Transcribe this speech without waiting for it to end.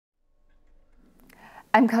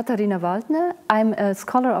I'm Katharina Waldner. I'm a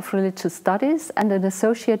scholar of religious studies and an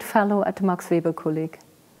associate fellow at the Max-weber-kolleg.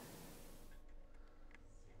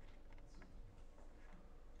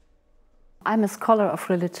 I'm a scholar of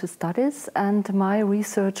religious studies, and my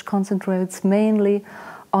research concentrates mainly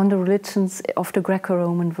on the religions of the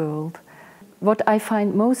Greco-Roman world. What I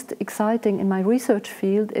find most exciting in my research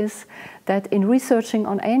field is that in researching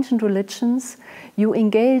on ancient religions, you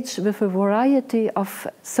engage with a variety of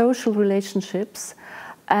social relationships,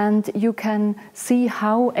 and you can see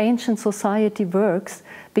how ancient society works,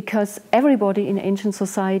 because everybody in ancient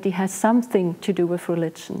society has something to do with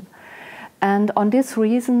religion. And on this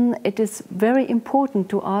reason, it is very important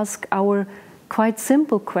to ask our quite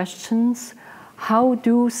simple questions: how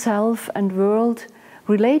do self and world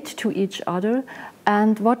relate to each other,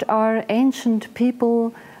 and what are ancient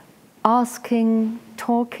people asking,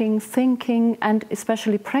 talking, thinking, and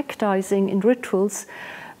especially practicing in rituals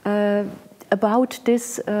about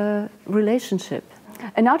this relationship.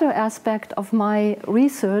 Another aspect of my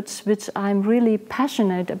research, which I'm really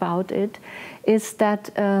passionate about it, is that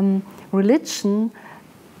religion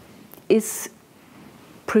is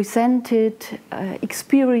presented,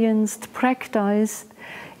 experienced, practiced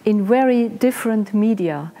in very different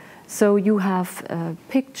media. So you have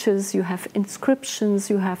pictures, you have inscriptions,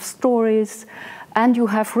 you have stories, and you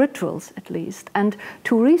have rituals, at least. And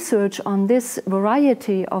to research on this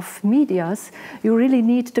variety of medias, you really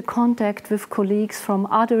need the contact with colleagues from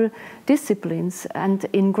other disciplines. And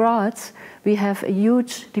in Graz, we have a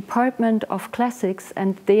huge department of classics,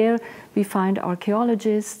 and there we find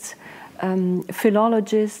archaeologists,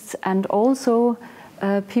 philologists, and also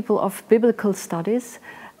people of biblical studies.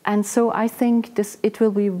 And so I think it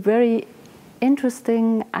will be very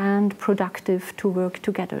interesting and productive to work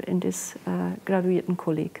together in this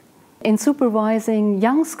Graduiertenkolleg. In supervising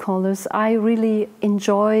young scholars, I really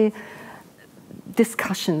enjoy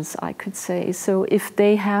discussions, I could say. So if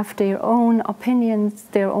they have their own opinions,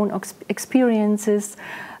 their own experiences,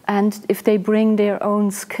 and if they bring their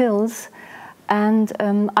own skills, and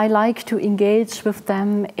I like to engage with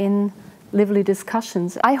them in lively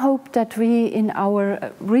discussions. I hope that we in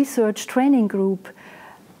our research training group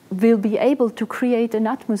will be able to create an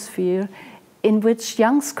atmosphere in which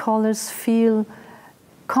young scholars feel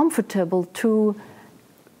comfortable to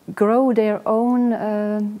grow their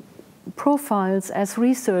own profiles as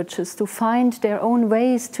researchers, to find their own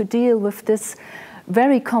ways to deal with this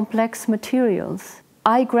very complex materials.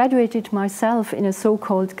 I graduated myself in a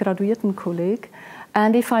so-called Graduiertenkolleg,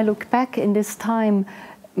 and if I look back in this time,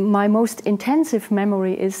 my most intensive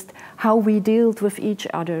memory is how we dealt with each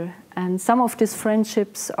other. And some of these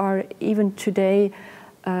friendships are even today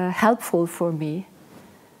helpful for me.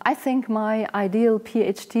 I think my ideal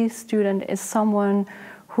PhD student is someone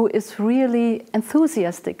who is really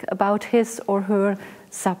enthusiastic about his or her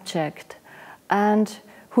subject, and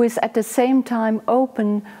who is at the same time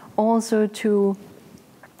open also to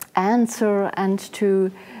answer and to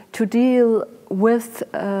deal with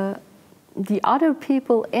the other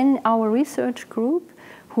people in our research group,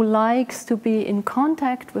 who likes to be in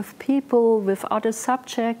contact with people, with other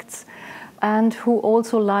subjects, and who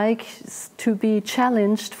also likes to be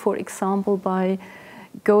challenged, for example, by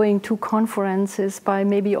going to conferences,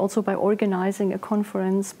 maybe also by organizing a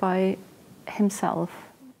conference by himself.